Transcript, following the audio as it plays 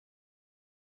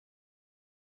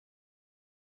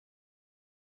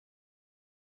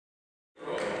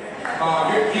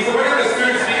He's the winner of the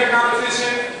student speaker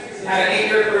competition. He had an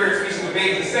 8-year career in speech and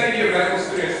debate. He's a second-year medical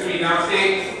student at SUNY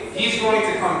Downstate. He's going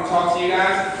to come talk to you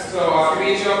guys. So can we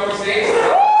get you up on stage?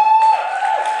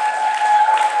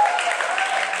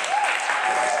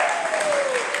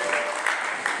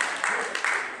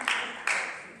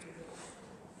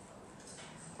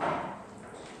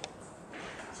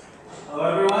 Hello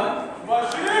everyone.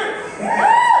 Mubashir!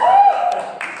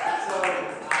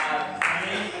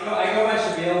 I go by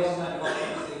Shabil, which is my middle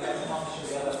name, so you guys can call me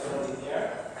Shabil, that's really here.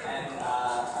 And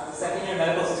I'm a second-year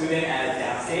medical student at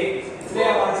Downstate. And today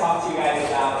I want to talk to you guys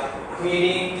about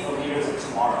creating the leaders of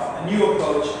tomorrow, a new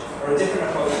approach or a different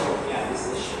approach to looking at this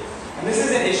issue. And this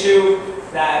is an issue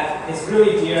that is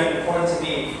really dear and important to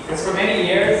me because for many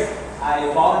years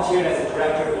I volunteered as a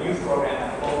director of a youth program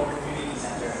at the local community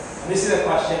center. And this is a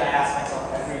question I ask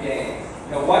myself every day.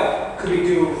 You know, what could we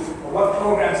do, or what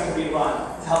programs could we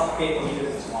run to help create the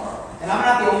leaders of tomorrow? And I'm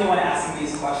not the only one asking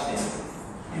these questions.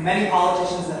 And many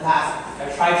politicians in the past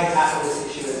have tried to tackle this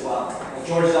issue as well. Like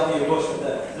George W. Bush with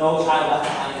the No Child Left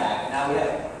Behind Act. And now we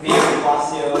have Mayor de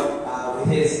Blasio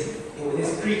with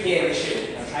his pre-K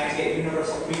initiative, trying to get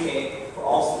universal pre-K for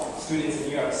all students in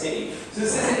New York City. So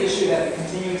this is an issue that we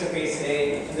continue to face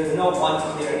today, and there's no one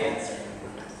clear answer.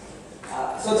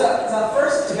 So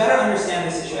to better understand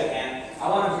this issue at hand, I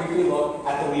want to briefly look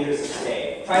at the leaders of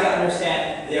today, try to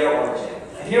understand their origin.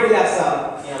 And here we have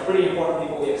some pretty important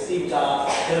people. We have Steve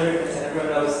Jobs, Hillary Clinton, everyone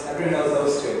knows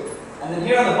those two. And then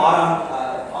here on the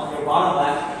bottom, on your bottom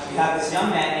left, we have this young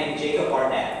man named Jacob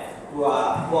Barnett, who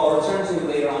I'll return to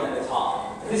later on in the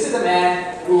talk. This is a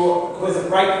man who has a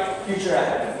bright future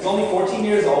ahead of him. He's only 14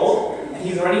 years old, and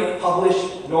he's already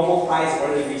published Nobel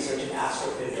Prize-worthy research in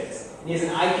astrophysics. And he has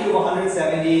an IQ of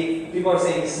 170. People are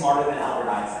saying he's smarter than Albert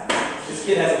Einstein. This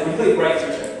kid has a really bright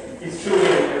future. He's truly a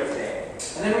leader today.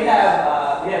 And then we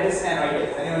have this man right here.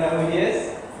 Does anyone know who he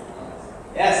is?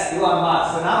 Yes, Elon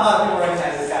Musk. So not a lot of people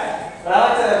recognize this guy. But I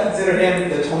like to consider him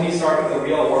the Tony Stark of the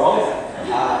real world.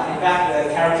 In fact,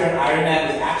 the character in Iron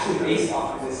Man was actually based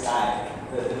off of this guy.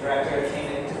 The director came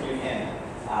and interviewed him.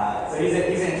 So he's an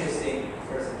interesting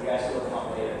person. You guys should look him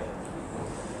up later.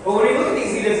 But when we look at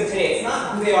these leaders of today, it's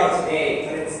not who they are today,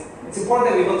 but it's important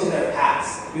that we look to their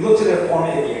past. We look to their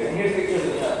formative years. And here's pictures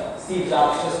of Steve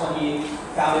Jobs just when he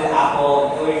founded Apple,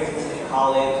 and Hillary Clinton in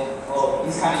college. Well,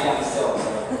 he's kind of young still, so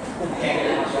I can't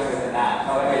get much younger than that.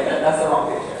 Oh, wait, that's the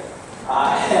wrong picture.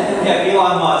 And then we have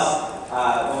Elon Musk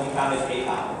when he founded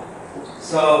PayPal.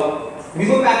 So we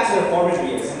look back to their formative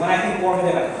years, and when I think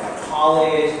formative, I think about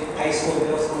college, high school,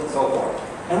 middle school, and so forth.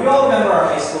 And we all remember our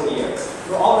high school years.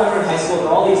 We all remember in high school, there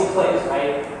were all these cliques,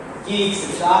 right? Geeks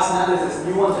and jocks, and now there's this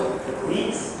new one, the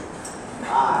Gleeks.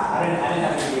 I didn't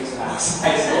have any Gleeks when I was in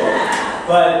high school.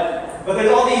 But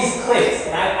there's all these cliques,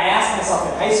 and I asked myself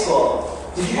in high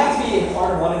school, did you have to be a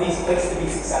part of one of these cliques to be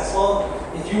successful?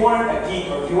 If you weren't a geek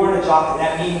or if you weren't a jock, did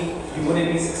that mean you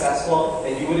wouldn't be successful,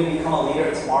 that you wouldn't become a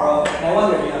leader tomorrow? And I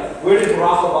wonder, where did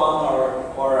Barack Obama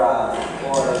or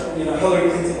Hillary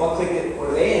Clinton, what clique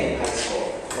were they in high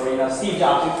school? Or Steve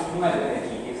Jobs, he might have been a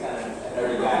geek, he was kind of a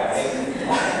nerdy guy,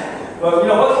 right? But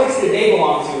what cliques did they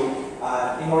belong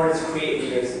to in order to create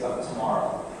leaders of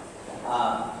tomorrow?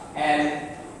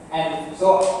 And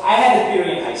so I had a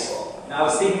theory in high school, and I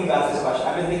was thinking about this question.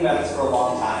 I've been thinking about this for a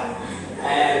long time.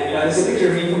 And this is a picture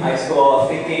of me from high school,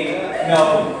 thinking,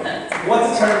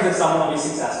 what determines if someone will be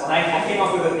successful? And I came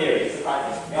up with a theory.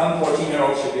 Young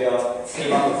 14-year-old Shabil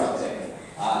came up with something.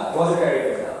 It wasn't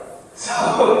very good though.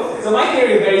 So my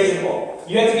theory is very simple.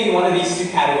 You have to be in one of these two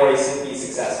categories to be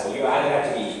successful. You either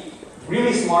have to be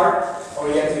really smart or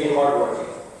you have to be hardworking.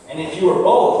 And if you were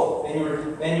both, then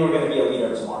you were going to be a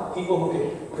leader tomorrow. People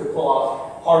who could pull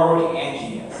off hardworking and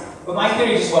genius. But my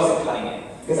theory just wasn't cutting it.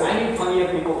 Because I knew plenty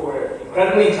of people who were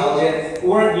incredibly intelligent, who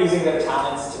weren't using their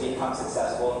talents to become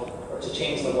successful or to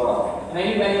change the world. And I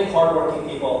knew many hardworking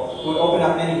people who would open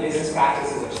up many business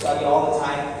practices or study all the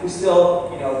time, who still,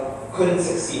 couldn't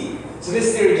succeed. So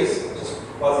this theory just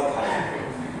wasn't cutting it.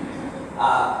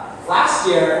 Last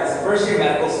year, as a first-year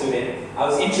medical student, I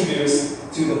was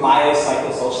introduced to the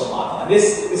biopsychosocial model. And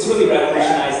this really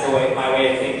revolutionized my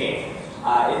way of thinking.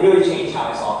 It really changed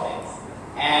how I saw things.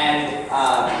 And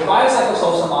the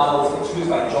biopsychosocial model was introduced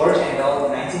by George Engel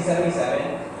in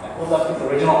 1977. I pulled up his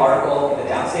original article in the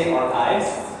Downstate archives.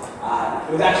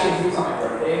 It was actually introduced on my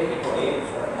birthday, April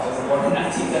 8th. I was born in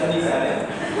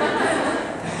 1977.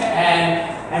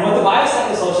 And what the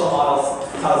biopsychosocial model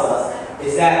tells us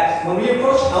is that when we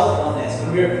approach health illness,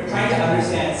 when we're trying to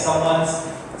understand someone's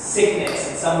sickness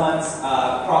and someone's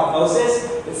prognosis,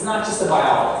 it's not just the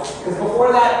biology. Because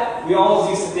before that, we always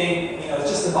used to think, it's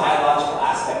just the biological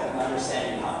aspect of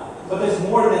understanding health. But there's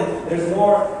more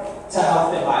to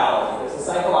health than biology. There's a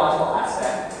psychological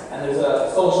aspect and there's a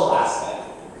social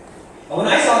aspect. And when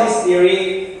I saw this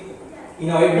theory, it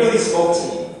really spoke to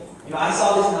me. I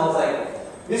saw this and I was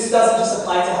like, this doesn't just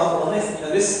apply to health and wellness.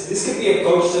 This could be an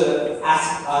approach to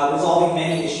resolving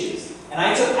many issues. And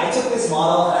I took this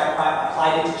model and I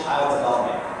applied it to child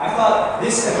development. I thought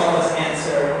this could help us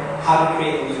answer how to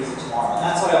create the leaders of tomorrow. And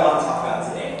that's what I want to talk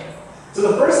about today. So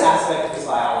the first aspect is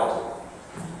biology.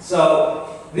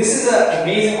 So this is an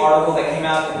amazing article that came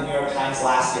out in the New York Times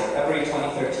last year, February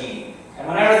 2013. And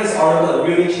when I read this article, it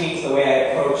really changed the way I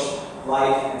approached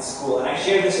life and school. And I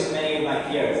shared this with many of my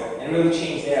peers, and it really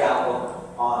changed their outlook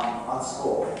on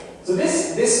school. So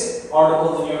this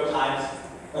article in the New York Times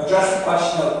addressed the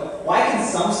question of why can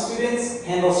some students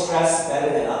handle stress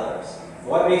better than others?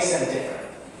 What makes them different?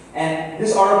 And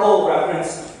this article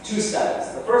referenced two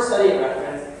studies. The first study it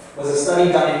referenced was a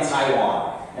study done in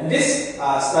Taiwan. And this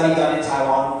study done in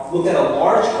Taiwan looked at a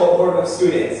large cohort of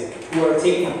students who were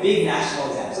taking a big national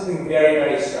exam, something very,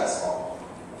 very stressful.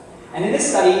 And in this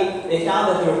study, they found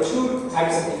that there were two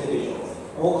types of individuals.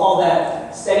 And we'll call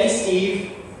them Steady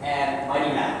Steve and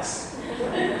Mighty Max.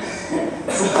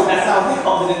 So that's how they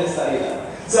called it in the study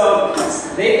though. So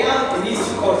they found in these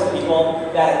two cohorts of people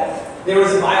that there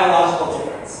was a biological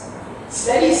difference.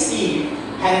 Steady Steve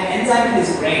had an enzyme in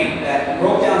his brain that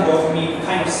broke down dopamine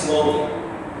kind of slowly.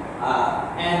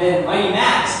 And then Mighty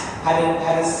Max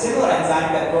had a similar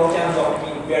enzyme that broke down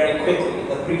dopamine very quickly,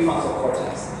 the prefrontal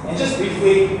cortex. And just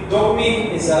briefly,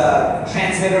 dopamine is a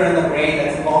transmitter in the brain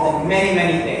that's involved in many,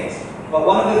 many things. But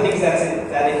one of the things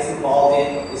that it's involved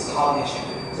in is cognition.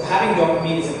 So having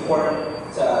dopamine is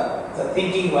important to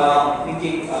thinking well,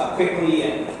 thinking quickly,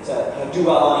 and to do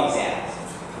well on exams.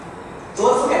 So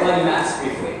let's look at Mighty Max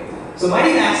briefly. So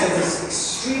Mighty Max has this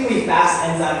extremely fast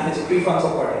enzyme in his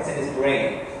prefrontal cortex, in his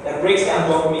brain, that breaks down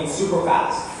dopamine super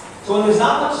fast. So when there's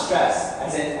not much stress,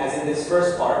 as in this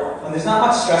first part, when there's not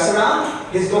much stress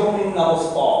around, his dopamine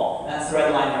levels fall. And that's the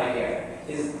red line right here.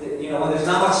 When there's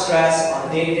not much stress on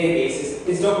a day-to-day basis,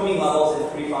 his dopamine levels in the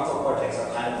prefrontal cortex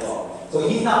are kind of low. So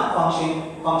he's not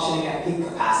functioning at peak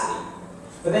capacity.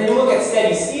 But then you look at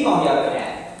Steady Steve on the other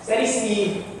hand. Steady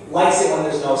Steve likes it when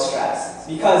there's no stress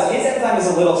because his enzyme is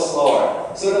a little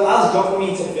slower. So it allows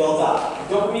dopamine to build up.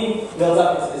 Dopamine builds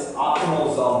up into this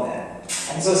optimal zone then.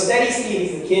 And so Steady Steve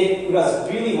is the kid who does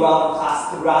really well in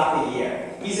class throughout the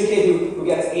year. He's the kid who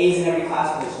gets A's in every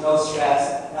class when there's no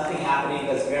stress, nothing happening,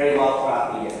 does very well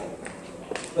throughout the year.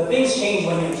 But things change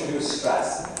when you introduce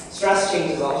stress. Stress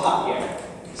changes a lot here.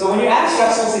 So when you're at a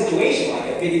stressful situation,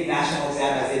 like a big national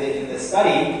exam as they did in this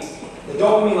study, the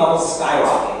dopamine levels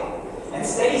skyrocket. And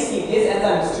Steady Steve, his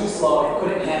enzyme was too slow and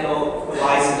couldn't handle the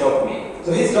rise in dopamine.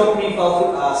 So his dopamine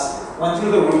went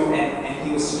through the roof and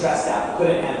he was stressed out,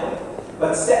 couldn't handle it.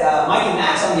 But Mighty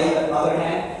Max, on the other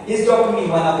hand, his dopamine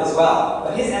went up as well.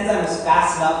 But his enzyme was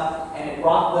fast enough and it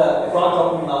brought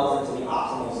dopamine levels into the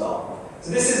optimal zone.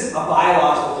 So this is a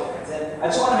biological difference. And I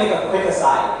just want to make a quick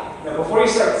aside. Before you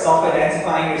start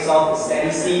self-identifying yourself as Steady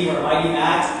Steve or Mighty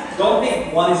Max, don't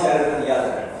think one is better than the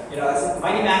other.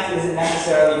 Mighty Max isn't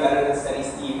necessarily better than Steady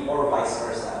Steve or vice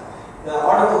versa. The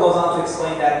article goes on to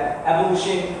explain that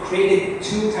evolution created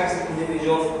two types of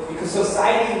individuals because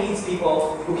society needs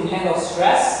people who can handle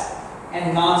stress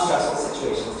and non-stressful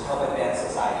situations to help advance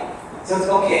society. So it's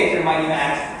okay if you're Mighty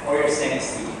Max or you're Steady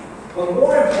Steve. But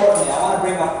more importantly, I want to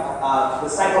bring up the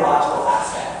psychological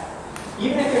aspect.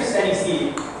 Even if you're Steady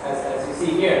Steve, as you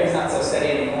see here, he's not so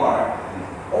steady anymore,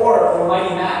 or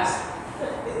Mighty Max,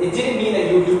 it didn't mean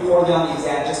that you would do poorly on the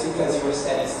exam just because you were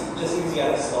Steady Steve, just because you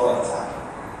had a slow enzyme.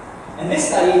 And this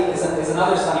study is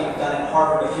another study done at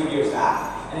Harvard a few years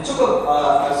back. And it took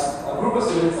a group of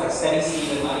students like Steady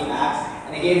Steve and Mighty Max,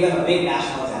 and they gave them a big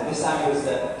national exam. This time it was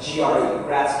the GRE,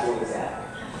 grad school exam.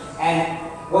 And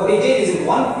what they did is in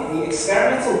the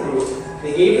experimental group,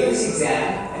 they gave them this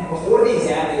exam, and before the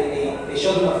exam, they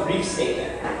showed them a brief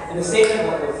statement. And the statement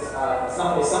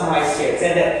was summarized here. It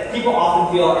said that people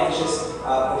often feel anxious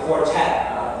before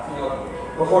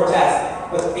tests,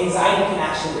 but anxiety can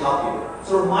actually help you.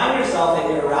 So remind yourself that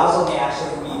your arousal may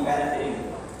actually be benefiting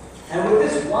you. And with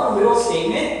this one little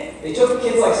statement, they took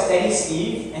kids like Steady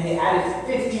Steve and they added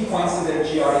 50 points to their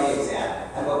GRE exam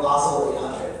and a possible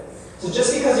 800. So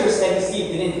just because you're Steady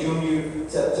Steve didn't doom you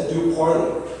to do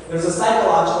poorly. There's a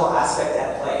psychological aspect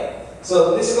at play.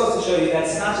 So this goes to show you that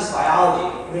it's not just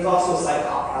biology, there's also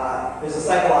there's a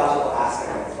psychological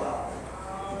aspect as well.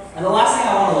 And the last thing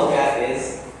I want to look at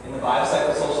is, in the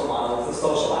biopsychosocial model, is the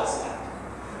social aspect.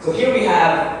 So here we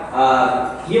have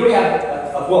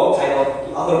a book titled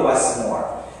The Other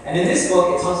Westmore. And in this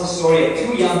book, it tells the story of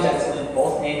two young gentlemen,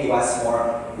 both named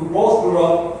Westmore, who both grew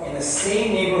up in the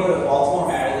same neighborhood of Baltimore,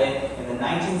 Maryland in the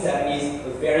 1970s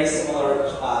with very similar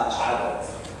childhoods.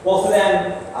 Both of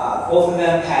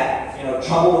them had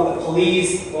trouble with the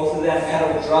police. Both of them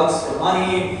peddled drugs for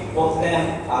money. Both of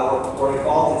them were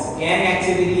involved in some gang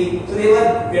activity. So they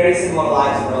led very similar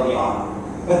lives early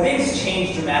on. But things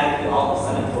changed dramatically all of a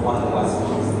sudden for one of the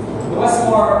Westmores. The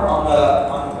Westmore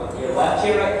on your left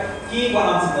here, he went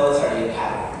on to military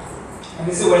academy. And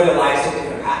this is where their lives took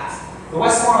different paths. The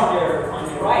Westmore on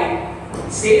your right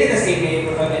stayed in the same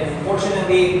neighborhood, and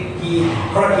unfortunately, he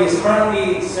is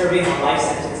currently serving a life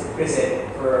sentence in prison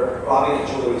for robbing a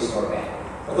jewelry store bank.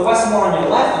 But the Westmore on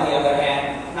your left, on the other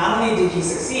hand, not only did he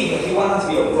succeed, but he went on to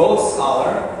be a Rhodes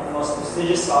Scholar, one of the most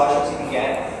prestigious scholarships you can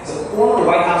get. He's a former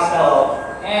White House Fellow,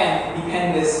 and he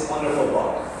penned this wonderful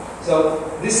book.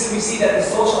 So we see that the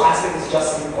social aspect is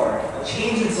just as important. A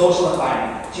change in social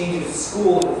environment, a change in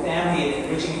school, the family, and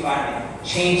enriching environment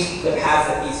changed the paths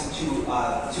that these two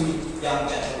young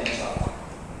gentlemen took.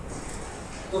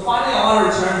 So finally, I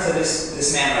want to return to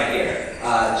this man right here,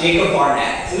 Jacob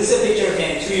Barnett. So this is a picture of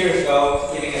him 2 years ago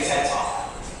giving a TED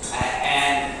Talk.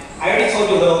 And I already told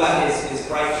you a little about his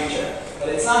bright future, but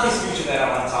it's not his future that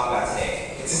I want to talk about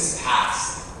today. It's his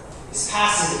past. His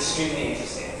past is extremely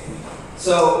interesting.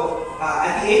 So,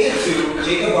 at the age of 2,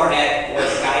 Jacob Barnett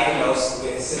was diagnosed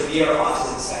with severe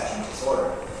autism spectrum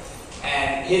disorder.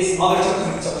 And his mother took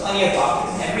him to plenty of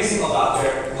doctors, and every single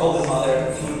doctor told his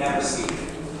mother he would never speak.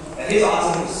 That his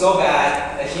autism was so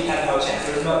bad that he had no chance.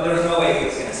 There was no way he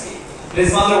was going to speak. But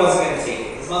his mother wasn't going to take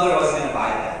it. His mother wasn't going to buy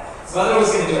that. His mother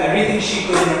was going to do everything she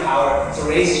could in her power to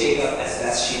raise Jacob as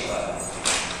best she could.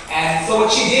 And so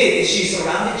what she did is she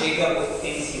surrounded Jacob with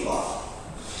things he loved.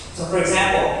 So for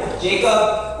example,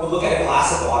 Jacob would look at a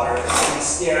glass of water and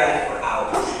stare at it for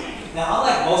hours. Now,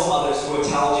 unlike most mothers who would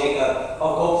tell Jacob,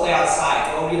 oh, go play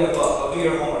outside, go read a book, go do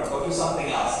your homework, go do something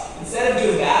else. Instead of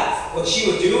doing that, what she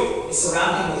would do is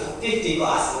surround him with 50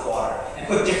 glasses of water and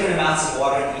put different amounts of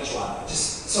water in each one.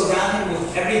 Just surround him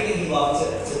with everything he loved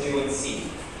to do and see.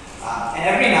 And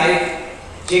every night,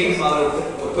 Jacob's mother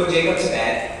would put Jacob to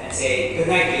bed and say, good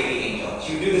night, baby angel.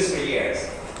 She would do this for years.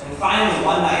 And finally,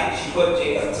 one night, she put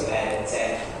Jacob to bed and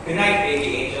said, good night,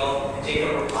 baby angel. And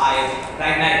Jacob replied,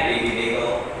 night, night, baby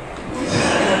bagel.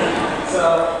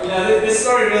 So, this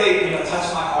story really,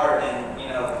 touched my heart, and,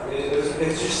 it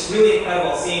was just really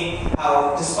incredible seeing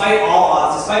how, despite all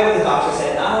odds, despite what the doctor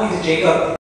said, not only did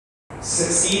Jacob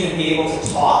succeed in being able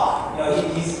to talk,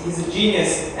 he's a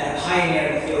genius and a pioneer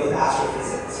in the field of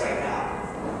astrophysics right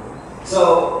now.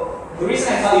 So, the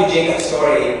reason I tell you Jacob's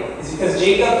story is because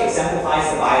Jacob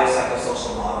exemplifies the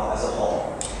biopsychosocial model as a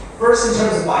whole. First, in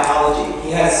terms of biology,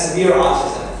 he has severe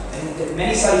autism, and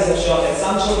many studies have shown that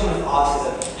some children with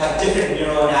autism have different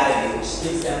neuroanatomy, which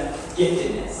gives them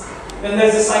giftedness. Then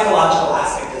there's a psychological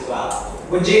aspect as well.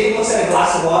 When Jacob looks at a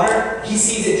glass of water, he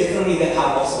sees it differently than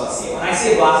how most of us see it. When I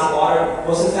see a glass of water,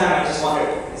 most of the time I just wonder,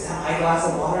 is that my glass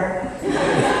of water?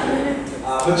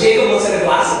 But Jacob looks at a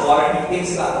glass of water and he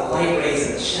thinks about the light rays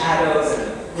and the shadows and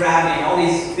the gravity and all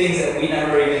these things that we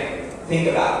never even think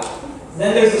about.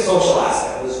 Then there's the social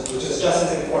aspect, which is just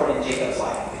as important in Jacob's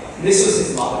life. And this was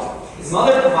his mother. His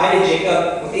mother provided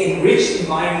Jacob with the enriched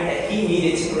environment that he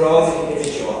needed to grow as an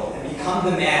individual and become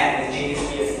the man and the genius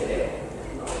he is today.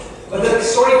 But the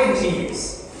story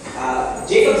continues.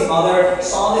 Jacob's mother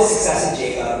saw this success in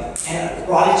Jacob and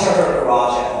brought it to her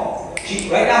garage at home.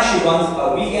 Right now she runs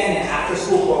a weekend and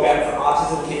after-school program for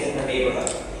autism kids in her neighborhood.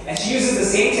 And she uses the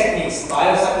same techniques, the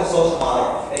biopsychosocial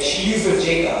model, that she used with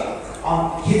Jacob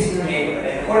on kids in her neighborhood.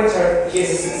 And according to her, she has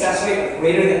a success rate of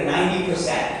greater than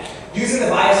 90%. Using the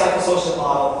biopsychosocial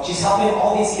model, she's helping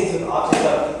all these kids with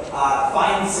autism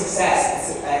find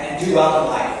success and do well in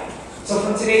life. So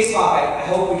from today's talk, I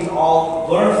hope we can all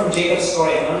learn from Jacob's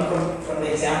story, learn from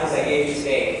the examples I gave you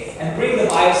today, and bring the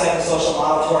biopsychosocial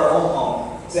model to our own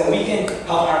home so that we can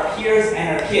help our peers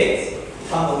and our kids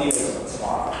become the leaders of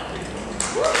tomorrow.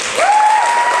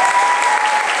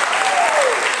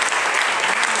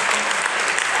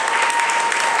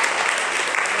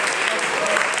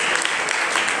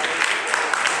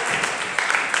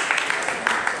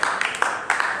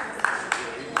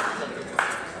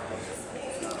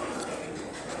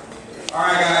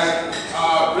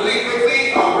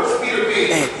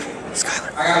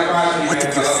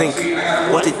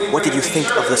 What did you think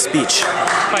of the speech?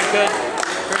 Quite good.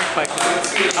 Very quite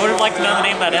good. I would have liked to know the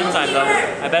name of that enzyme though.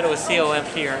 I bet it was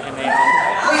COMT or MA.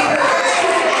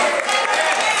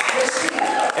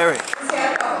 Eric,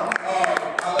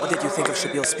 what did you think of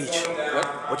Shabil's speech?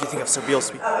 What do you think of Shabil's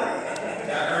speech?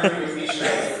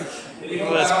 It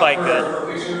was quite good.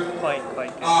 Quite good.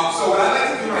 So what I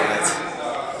like to do right now